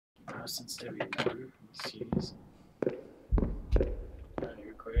sensitivity number. Let's see this. Are you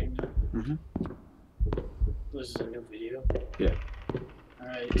recording now? Mm-hmm. This is a new video? Yeah.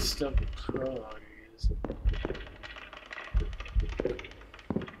 Alright, still pro is.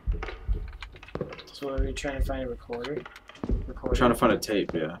 So are we trying to find a recorder? We're trying to find a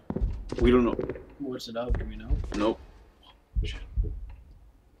tape, yeah. We don't know. What's it up? Do we know? Nope. Shit.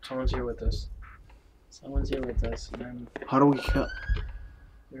 Someone's here with us. Someone's here with us. And then how do we cut?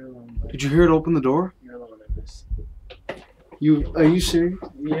 You're alone, buddy. Did you hear it open the door? You're alone in this. Are you serious?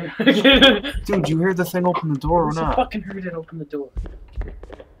 Yeah. Dude, you heard the thing open the door or not? I fucking heard it open the door.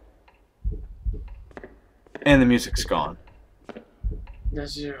 And the music's gone.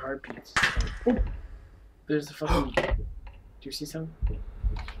 That's your heartbeats. Oh, there's the fucking. Do you see something?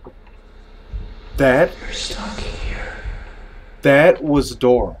 That? You're stuck here. That was a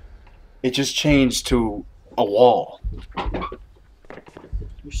door. It just changed to a wall.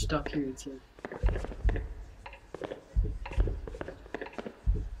 You're stuck here, it's like.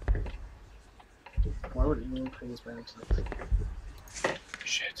 Why would anyone play this by themselves?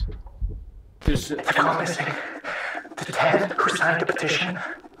 Shit. They're gone missing. The 10 who signed the petition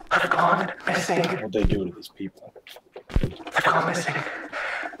have gone missing. What'd they do to these people? They've gone missing.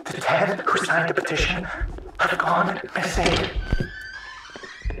 The 10 who signed the petition have gone missing.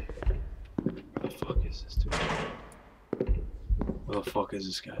 Where the fuck is this dude? Where the fuck is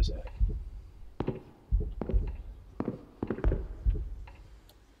this guy's at?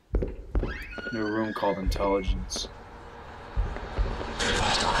 New room called intelligence.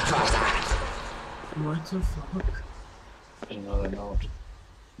 What the fuck? Another note.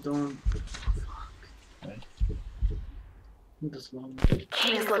 Don't. Fuck. Right. This long.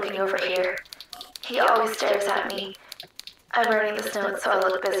 He's looking over here. He always stares at me. I'm writing this note so I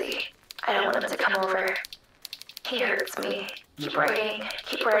look busy. I don't want him to come over. He hurts me. Keep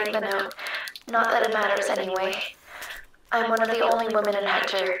writing the note. Not that it matters anyway. I'm one of the only women in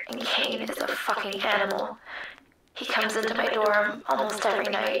Hektor, and Kane is a fucking animal. He comes into my dorm almost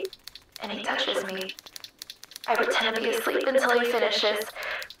every night, and he touches me. I pretend to be asleep until he finishes.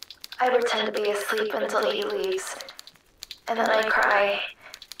 I pretend to be asleep until he leaves. And then I cry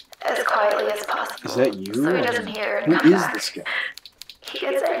as quietly as possible. Is that you? So he doesn't hear and Who come is back. this guy? He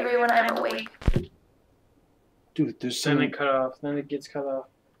gets angry when I'm awake. Dude, there's Then some... it cut off. Then it gets cut off.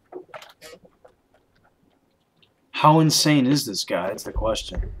 How insane is this guy? That's the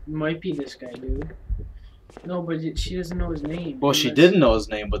question. Might be this guy, dude. No, but she doesn't know his name. Well, she didn't know his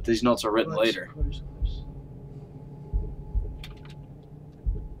name, but these notes are written later. Of course.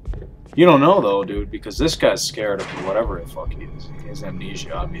 You don't know, though, dude, because this guy's scared of whatever the fuck he is. He has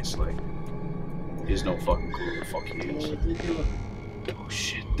amnesia, obviously. He has no fucking clue who the fuck he is. Oh,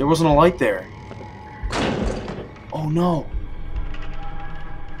 shit. There wasn't a light there. Oh, no.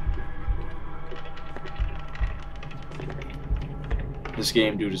 This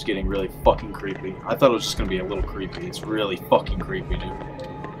game, dude, is getting really fucking creepy. I thought it was just gonna be a little creepy. It's really fucking creepy, dude.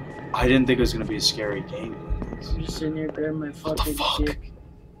 I didn't think it was gonna be a scary game. I'm just sitting here grabbing my What the fucking fuck? dick.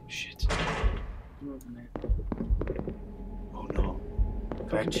 Shit. Moving it. Oh no.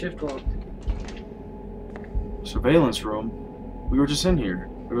 Fucking shift locked. Surveillance room. We were just in here.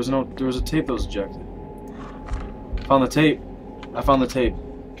 There was a tape that was ejected. Found the tape. I found the tape.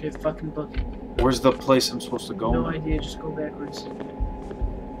 Okay, fucking book it. Where's the place I'm supposed to go? No idea, just go backwards.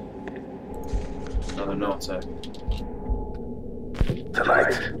 Another note set.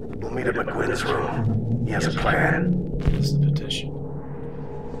 Tonight, we'll meet at McQuinn's room. He has a plan. This is the petition.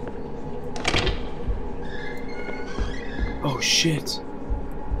 Oh shit.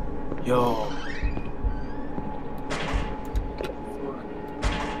 Yo.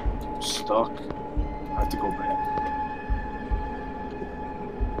 I'm stuck. I have to go back.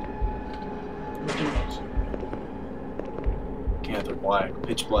 Can't, they're black.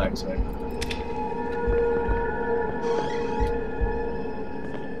 Pitch black, sorry.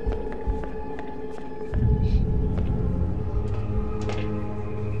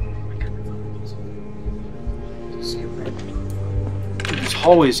 Dude, these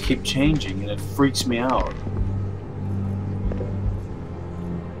hallways keep changing and it freaks me out.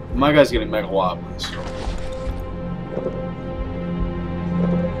 My guy's getting mega wobbly, so.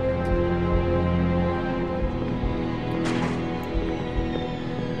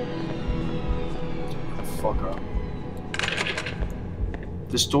 Fuck up.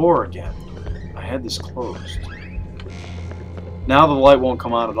 This door again. I had this closed. Now the light won't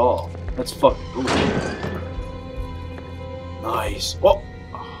come on at all. That's fucking cool. Nice. Oh.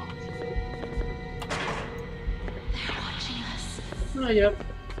 They're watching us. Oh, yep.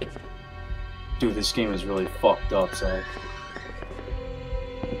 Dude, this game is really fucked up, so.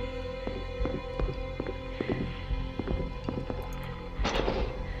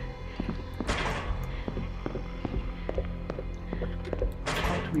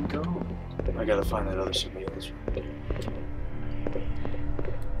 we go? I gotta find that other surveillance room.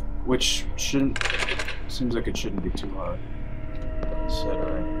 Which shouldn't... Seems like it shouldn't be too hard.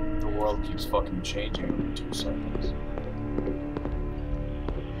 Considering the world keeps fucking changing every 2 seconds.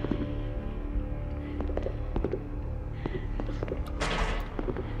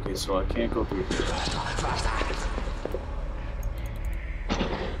 Okay, so I can't go through here.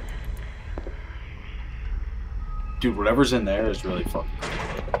 Dude, whatever's in there is really fucking cool.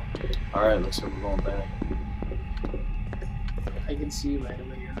 Alright, looks like we're going back. I can see right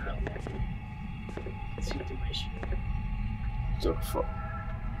away you're not looking. I can see through my shit. So fuck.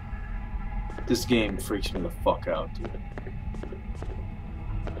 This game freaks me the fuck out, dude.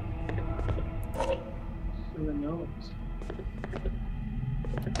 Who knows?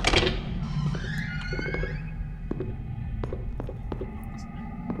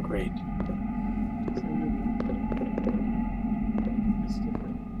 Great.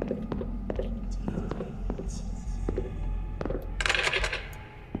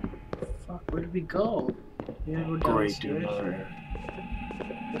 Fuck, where did we go? We gotta go down Great, the dude. stairs.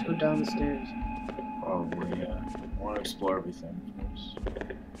 Let's go down the stairs. Probably, yeah. I want to explore everything first.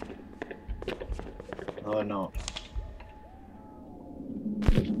 Oh no.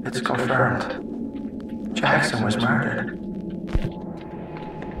 It's confirmed. Jackson was murdered.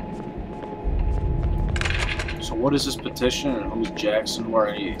 So what is this petition and who's Jackson? Who are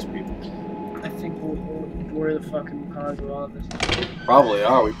any of these people? I think we're the fucking cause of all this. Probably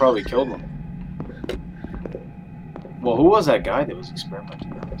are. We probably killed them. Well, who was that guy that was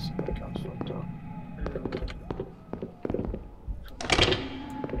experimenting on this? That guy was fucked up.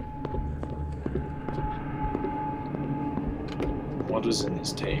 What is in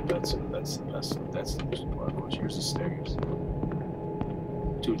this tape? That's the best. That's the most important question. Here's the stairs.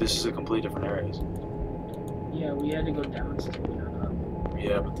 Dude, this is a completely different area, isn't it? Yeah, we had to go downstairs.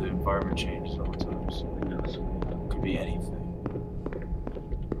 Yeah, but the environment changes all the time. So could be anything.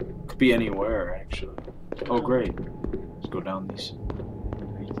 Could be anywhere, actually. Oh, great. Let's go down these.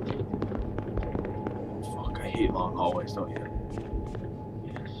 Fuck, I hate long hallways, don't you?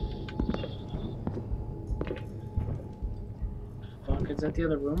 Fuck, is that the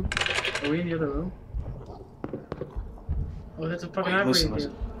other room? Are we in the other room? Oh, that's a fucking operating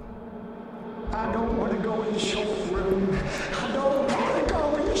listen. I don't want to go in the showroom. I don't want to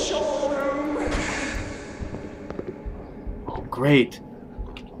go in the showroom. Oh, great.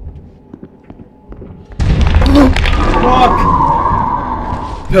 Fuck!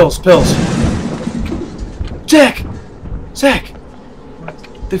 Pills. Zach!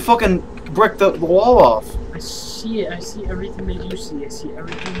 They fucking bricked the wall off. I see it. I see everything that you see. I see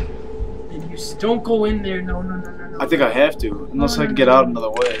everything that you see. Don't go in there. No. I think I have to, unless I can get out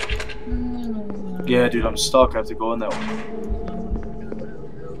another way. Yeah, dude, I'm stuck. I have to go in that way.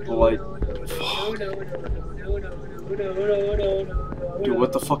 The light. Fuck. Dude,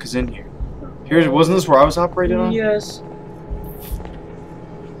 what the fuck is in here? Wasn't this where I was operating on? Yes.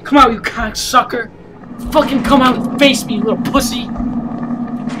 Come out, you cocksucker! Fucking come out and face me, you little pussy!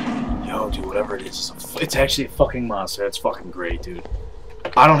 Yo, dude, whatever it is, it's actually a fucking monster. It's fucking great, dude.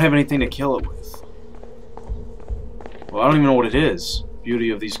 I don't have anything to kill it with. Well, I don't even know what it is.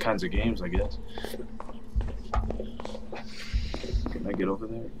 Beauty of these kinds of games, I guess. Can I get over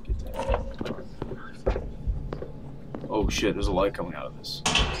there? Get that. Oh shit, there's a light coming out of this.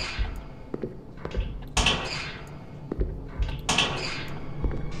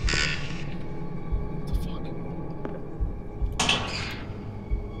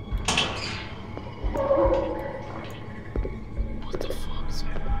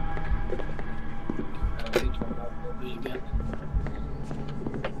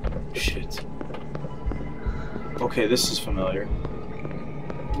 Shit. Okay, this is familiar.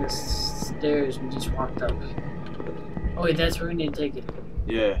 The stairs we just walked up. Oh wait, that's where we need to take it.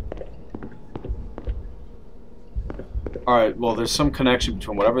 Yeah. Alright, well there's some connection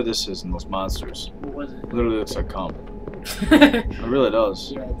between whatever this is and those monsters. What was it? Literally looks like cum. It really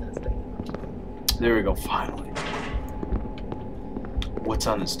does. Yeah, it does. There we go, finally. What's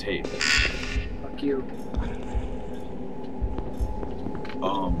on this tape? Fuck you.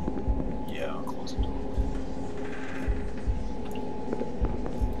 Yeah, I'll close the door.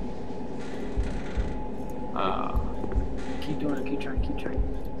 Keep doing it, keep trying.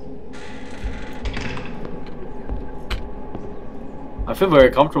 I feel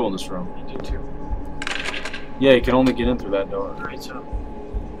very comfortable in this room. I do too. Yeah, you can only get in through that door. Alright, so.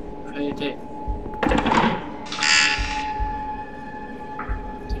 How do you take?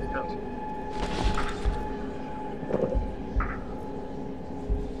 Take it out.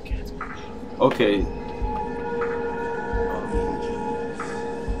 Okay.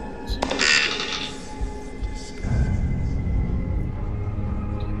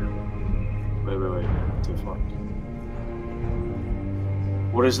 wait. What the fuck?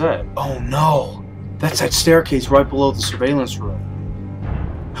 What is that? Oh no! That's that staircase right below the surveillance room.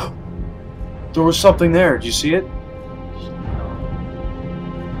 There was something there. Did you see it?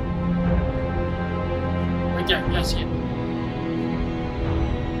 Right there. Yeah, I see it.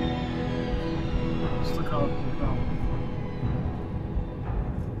 Just look out.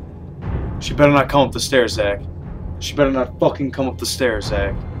 She better not come up the stairs, Zach. She better not fucking come up the stairs,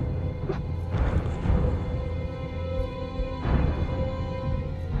 Zach.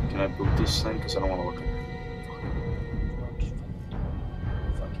 Can I boot this thing? Because I don't want to look at her.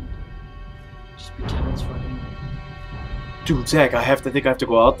 Fucking. Just pretend it's fucking. Dude, Zach, I think I have to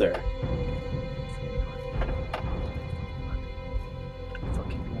go out there.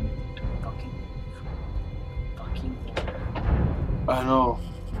 Fucking. I know.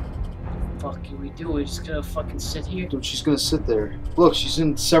 Fuck can we do? We're just gonna fucking sit here? Dude, she's gonna sit there. Look, she's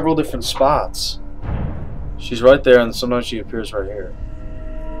in several different spots. She's right there, and sometimes she appears right here.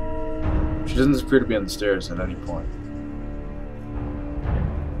 She doesn't appear to be on the stairs at any point.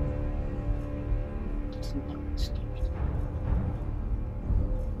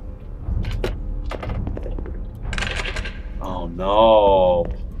 Oh no.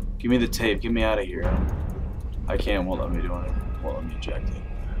 Give me the tape. Get me out of here. I can't. Won't let me do it. Won't let me eject it.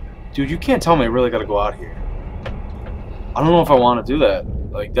 Dude, you can't tell me I really gotta go out here. I don't know if I want to do that.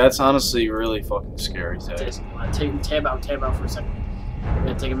 Like, that's honestly really fucking scary. Tab out for a second. I'm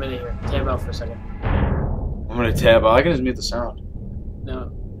gonna take a minute here. Tab out for a second. I'm gonna tab out. I can just mute the sound.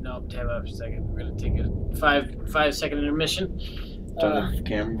 No, tab out for a second. We're gonna take a 5-second intermission. Turn the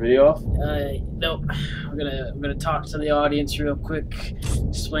camera video off? Nope. I'm gonna talk to the audience real quick.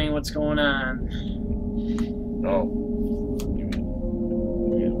 Explain what's going on. No.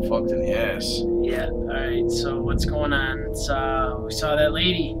 Fucked in the ass. Yeah, alright, so what's going on? It's, we saw that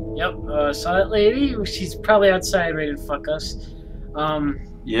lady. Yep, saw that lady. She's probably outside ready to fuck us.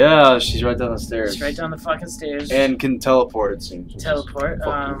 Yeah, she's right down the stairs. She's right down the fucking stairs. And can teleport, it seems. Teleport.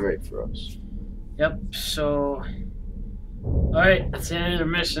 Fucking great for us. Yep, so... Alright, that's the end of the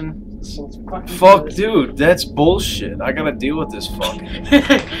mission. So fuck, dude, that's bullshit. I gotta deal with this fucking...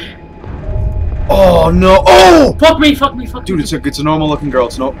 Oh no! Oh! Fuck me! Dude, it's a normal looking girl.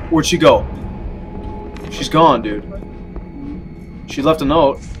 It's no. Where'd she go? She's gone, dude. She left a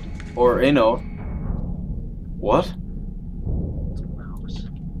note, or a note. What? It's a mouse.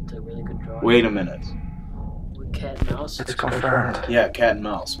 It's a really good drawing. Wait a minute. With cat and mouse. It's confirmed. Yeah, cat and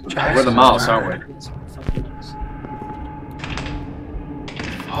mouse. But Jackson we're the mouse, aren't we? It's a fucking mouse.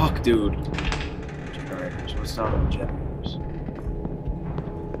 Fuck, dude. Generators. What's down on the generators?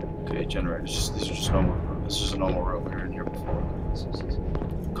 Okay, generators. These are just normal. This is a normal room. We were in here before.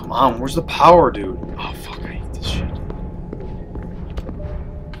 Come on, where's the power, dude? Oh fuck, I hate this shit.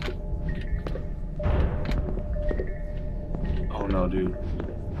 Oh no, dude.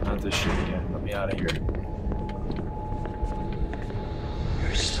 Not this shit again. Let me out of here.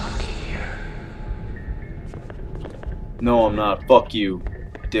 You're stuck here. No, I'm not. Fuck you,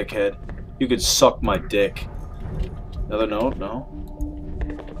 dickhead. You could suck my dick. Another note? No?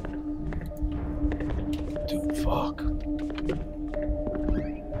 Dude, fuck. Oh,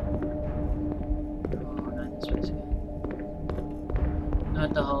 not this way again.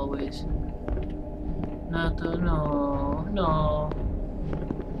 Not the hallways. Not the... No.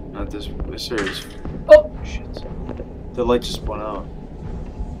 Not this. Serious. Oh! Shit. The light just went out.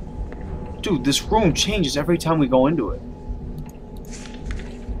 Dude, this room changes every time we go into it.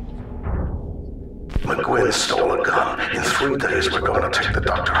 McGuinn stole a gun. In 3 days, we're going to take the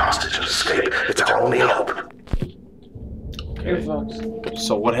doctor hostage and escape. It's our only hope. Here, folks.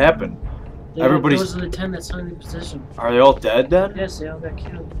 So what happened? Everybody's... Those are the 10 that signed the position. Are they all dead then? Yes, they all got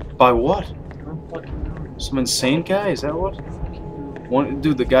killed. By what? I don't fucking know. Some insane guy? Is that what? One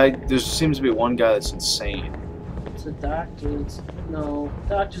dude, the guy. There seems to be one guy that's insane. It's a doctor. No,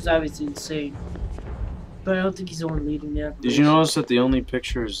 doctor's obviously insane. But I don't think he's the one leading the operation. Did you notice that the only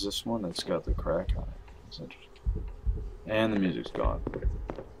picture is this one that's got the crack on it? It's interesting. And the music's gone.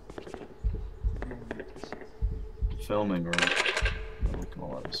 Filming room. Look at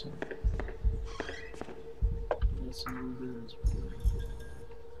all of this.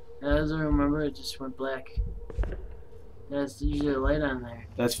 As I remember, it just went black. That's usually a light on there.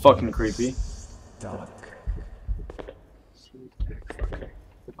 That's fucking creepy. Dark.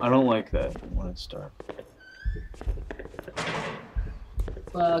 I don't like that when it's dark.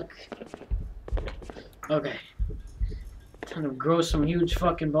 Fuck. Okay. Time to grow some huge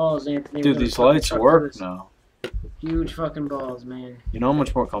fucking balls, Anthony. Dude, these lights work now. Huge fucking balls, man. You know how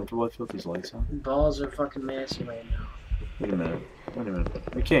much more comfortable I feel with these lights on? Balls are fucking massive right now. Wait a minute. Wait a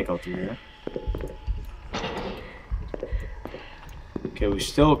minute. We can't go through here. Okay, we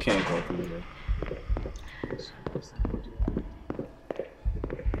still can't go through here.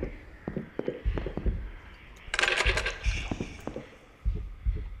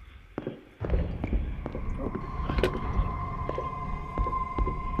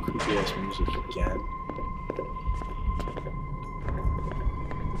 Creepy ass music again.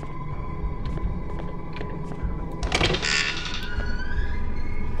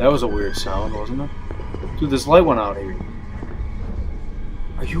 That was a weird sound, wasn't it? Dude, this light went out here.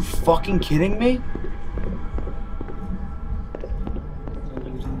 Are you fucking kidding me?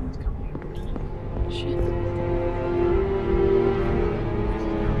 Shit.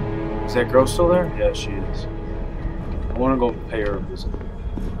 Is that girl still there? Yeah, she is. I want to go pay her a visit.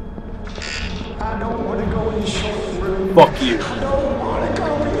 I don't want to go in the showroom. Fuck you. I don't want to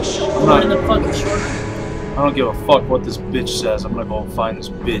go in the showroom. I'm not in the fucking short. I don't give a fuck what this bitch says. I'm gonna go and find this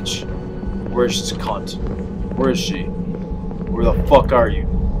bitch. Where's this cunt? Where is she? Where the fuck are you?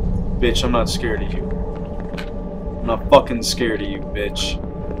 Bitch, I'm not scared of you. I'm not fucking scared of you, bitch.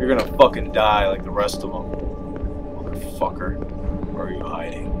 You're gonna fucking die like the rest of them. Motherfucker. Where are you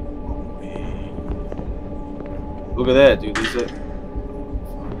hiding? Look at that, dude. These are...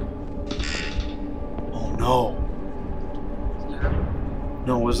 Oh no.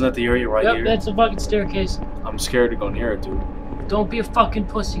 No, wasn't that the area right Yep, here? that's a fucking staircase. I'm scared to go near it, dude. Don't be a fucking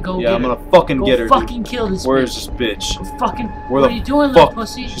pussy. Go Yeah, get I'm her. gonna fucking Go get her, fucking dude. kill this Where bitch. is this bitch? Go fucking. Where What the are you doing, fuck? little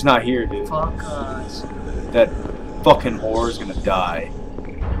pussy? She's not here, dude. Fuck us. That fucking whore is gonna die.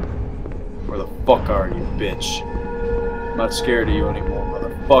 Where the fuck are you, bitch? I'm not scared of you anymore,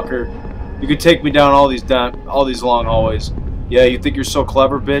 motherfucker. You could take me down all these long hallways. Yeah, you think you're so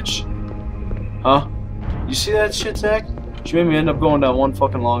clever, bitch? Huh? You see that shit, Zach? She made me end up going down one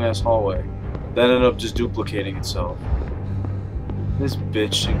fucking long ass hallway. That ended up just duplicating itself. This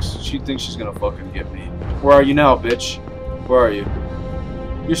bitch thinks she's gonna fucking get me. Where are you now, bitch? Where are you?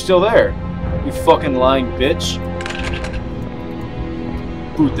 You're still there. You fucking lying bitch.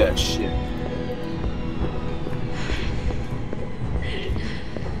 Boot that shit.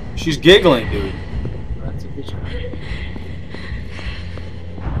 She's giggling, dude. That's a bitch.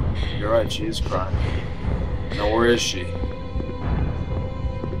 You're right, she is crying. Now where is she?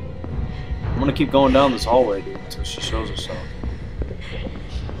 I'm gonna keep going down this hallway, dude, until she shows herself.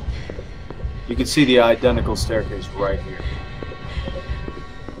 You can see the identical staircase right here.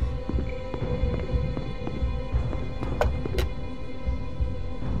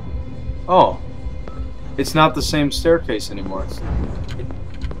 Oh. It's not the same staircase anymore.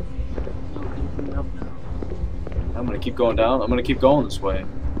 I'm gonna keep going down. I'm gonna keep going this way.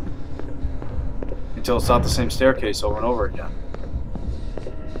 Until it's not the same staircase over and over again.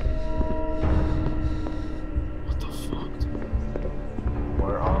 What the fuck, dude?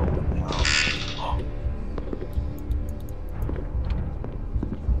 Where are we now? Oh.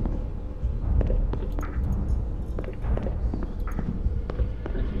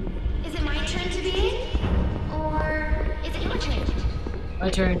 Is it my turn to be in? Or is it your turn? My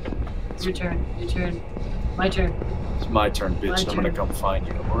turn. Your turn. Your turn. My turn. It's my turn, bitch. My I'm gonna turn. come find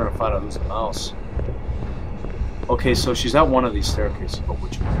you. We're gonna find out who's the mouse. Okay, so she's at one of these staircases, but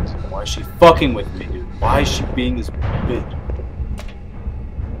which one is it? Why is she fucking with me, dude? Why is she being this bitch?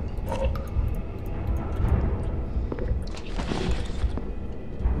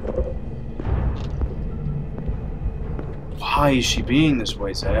 Why is she being this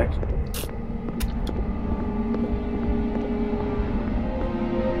way, Zach?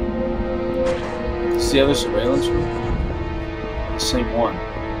 Is the other surveillance room? The same one.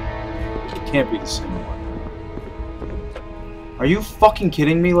 It can't be the same one. Are you fucking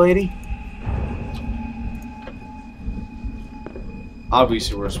kidding me, lady?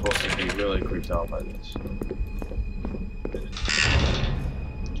 Obviously, we're supposed to be really creeped out by this.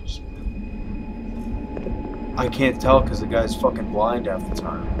 I can't tell because the guy's fucking blind half the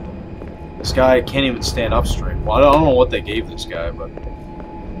time. This guy can't even stand up straight. Well, I don't know what they gave this guy, but...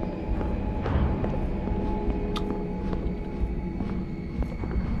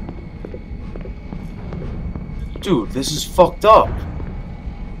 Dude, this is fucked up.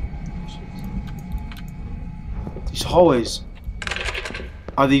 These hallways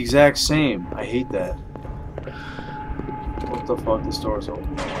are the exact same. I hate that. What the fuck? This door's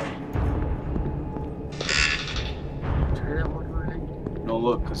open. No,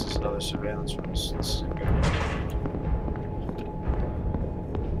 look, because it's another surveillance room. This is good.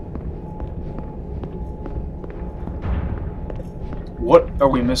 What are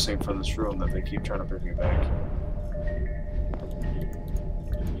we missing for this room that they keep trying to bring me back?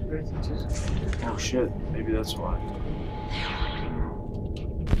 Oh shit, maybe that's why.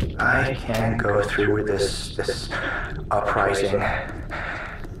 I can't go through with this uprising.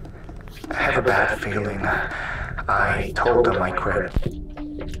 I have a bad feeling. I told them I quit.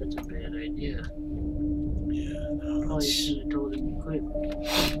 That's a bad idea. Yeah, Probably should have told him to quit.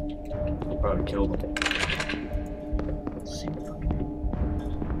 probably killed him. Same fucking.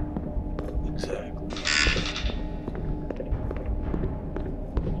 Exactly.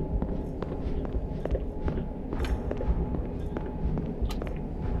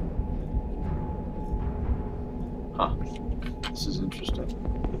 Huh. This is interesting.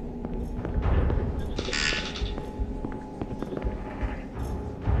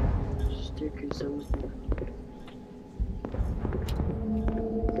 Stickers, those.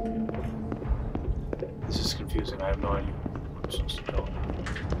 This is confusing. I have no idea where I'm supposed to go.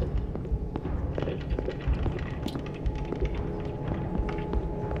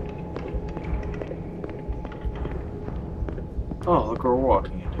 Oh, look where we're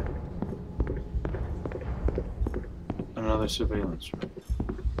walking into. Another surveillance room.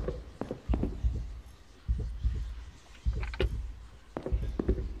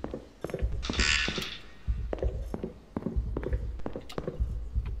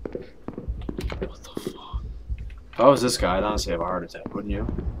 What the fuck? If I was this guy, I'd honestly have a heart attack, wouldn't you?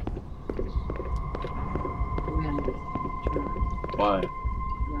 Why?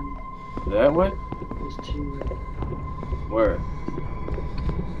 That way? Where?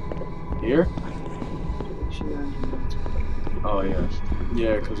 Here? Oh, yeah.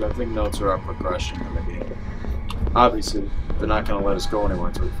 Yeah, because I think notes are our progression in the game. Obviously, they're not going to let us go anywhere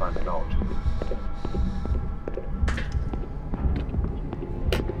until we find the note.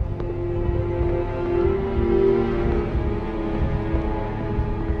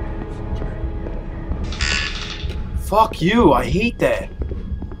 Fuck you, I hate that.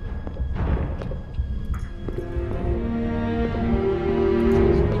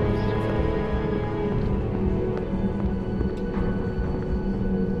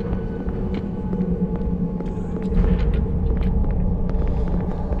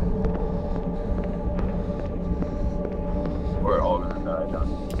 We're all gonna die, John.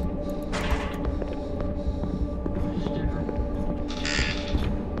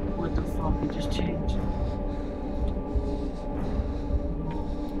 What the fuck? It just changed.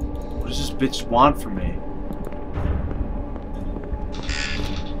 What does this bitch want from me?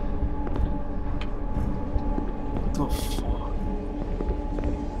 What the fuck?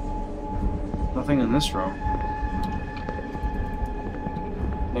 Nothing in this room.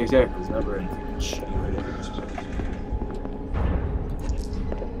 Exactly, there's never anything. Shit.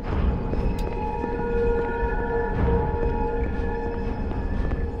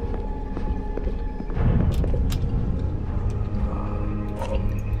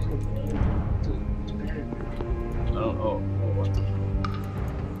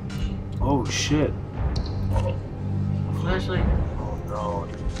 Oh shit. Flashlight. Oh no.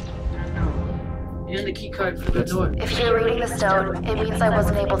 No. And the key card for the door. If you're reading this note, it means I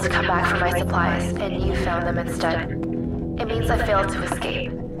wasn't able to come back for my supplies, and you found them instead. It means I failed to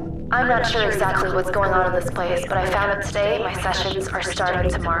escape. I'm not sure exactly what's going on in this place, but I found it today. My sessions are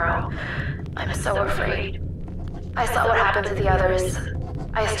starting tomorrow. I'm so afraid. I saw what happened to the others.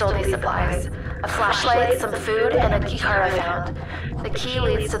 I stole these supplies. A flashlight, some food, and a key card I found. The key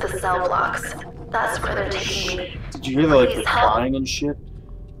leads to the cell blocks. That's where they're taking me. Did you hear the Please the help. crying and shit?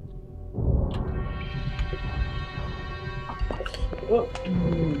 Oh,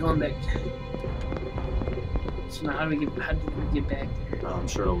 going back. So now how did we get back there? I'm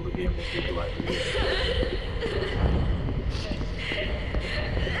sure the game will be like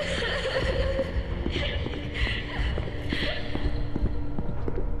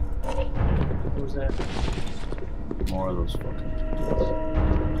What was that? more of those fucking kids.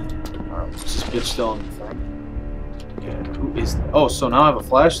 Alright, is this bitch still on the thing? Yeah, who is that? Oh, so now I have a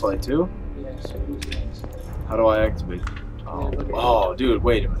flashlight too? Yeah, so who's next? How do I activate? Oh, dude,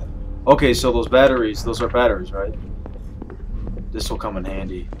 wait a minute. Okay, so those are batteries, right? This will come in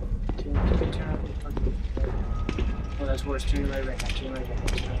handy. Turn off the fucking. Oh, that's worse. Turn right back. Turn right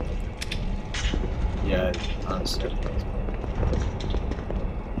back. Yeah, honestly.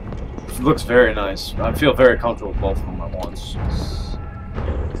 It looks very nice. I feel very comfortable with both of them at once.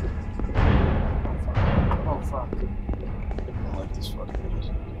 Oh, fuck. I like this fucking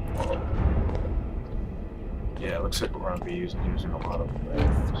music. Yeah, it looks like we're gonna be using a lot of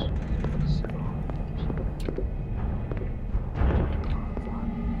batteries.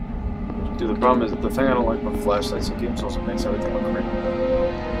 Dude, the problem is the thing I don't like about flashlights in games also makes everything look creepy.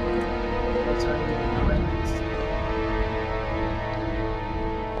 That's how you get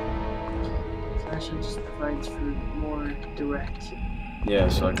Flash just provides for more direct Yeah,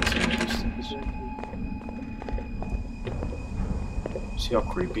 so I can see the distance. See how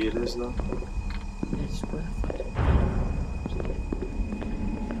creepy it is, though? It's worth it.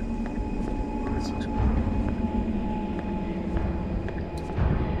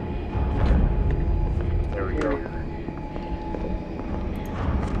 There we go.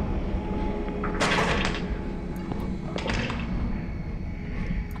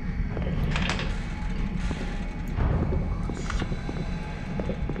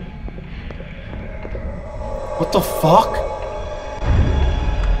 What the fuck?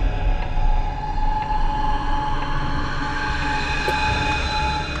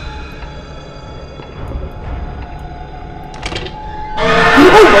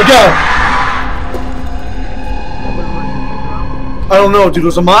 Oh my god! I don't know, dude, it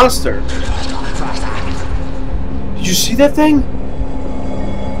was a monster. Did you see that thing?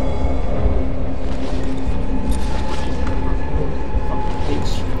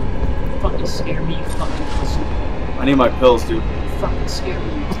 Fucking scare me, you fucking pussy. I need my pills, dude. You fucking scare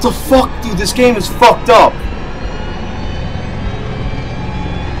me. What the fuck, dude? This game is fucked up.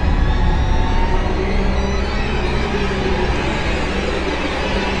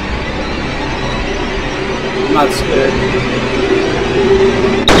 I'm not scared.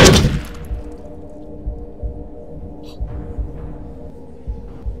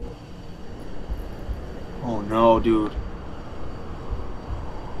 Oh no, dude.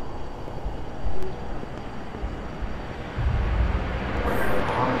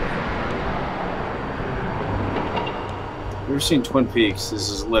 You ever seen Twin Peaks? This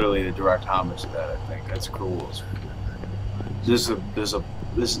is literally a direct homage to that. I think that's cool.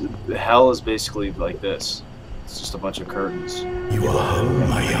 Hell is basically like this. It's just a bunch of curtains. You are home,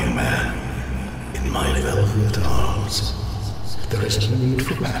 my young man, in my velvet arms. There is no need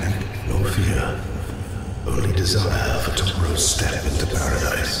for panic, no fear, only desire for tomorrow's step into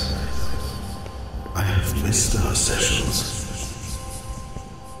paradise. I have missed our sessions.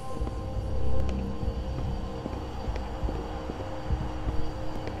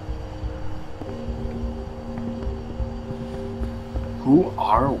 Who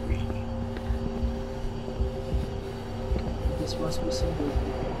are we? This must be Sable.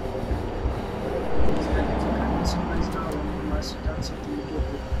 Somebody's not unless you've done something to get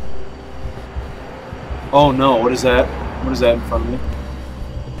it. Oh no, what is that? What is that in front of me?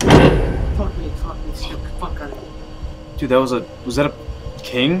 Fuck me, fuck out of me. Dude, that was that a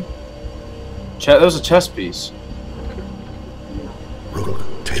king? That was a chess piece. Rook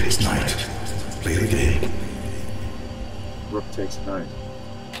takes knight. Play the game. Rook takes knight.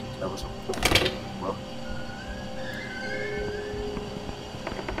 That was well.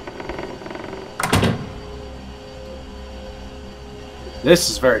 This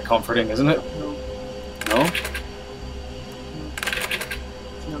is very comforting, isn't it? No. No?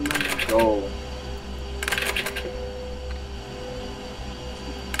 No. Go.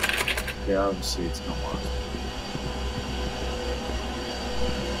 Yeah, obviously it's gonna work.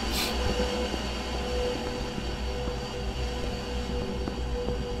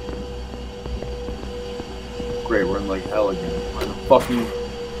 Great, we're in like hell again. We're in a fucking...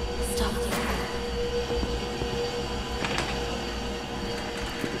 Stop.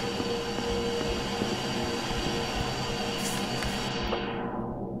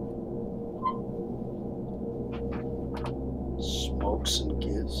 Smokes and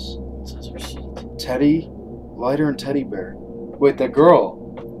gifts. Says her sheet. Teddy, lighter and teddy bear. Wait, that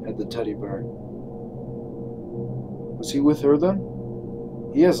girl had the teddy bear. Was he with her then?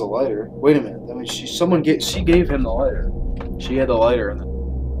 He has a lighter. Wait a minute. I mean, she gave him the lighter. She had the lighter and then.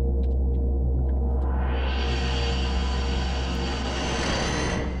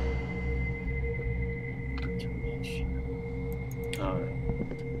 Alright.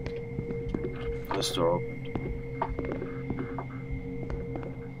 This door opened.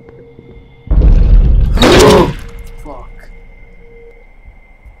 Fuck.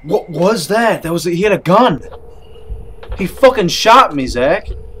 What was that? He had a gun. He fucking shot me, Zach.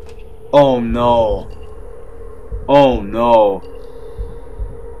 Oh no. Oh no.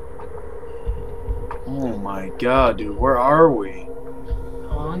 Oh my god, dude, where are we?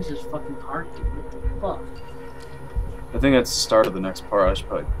 How long's this fucking part, dude? What the fuck? I think that's the start of the next part. I should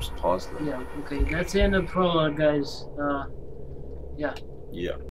probably just pause there. Yeah, okay, that's the end of the prologue, guys. Yeah. Yeah.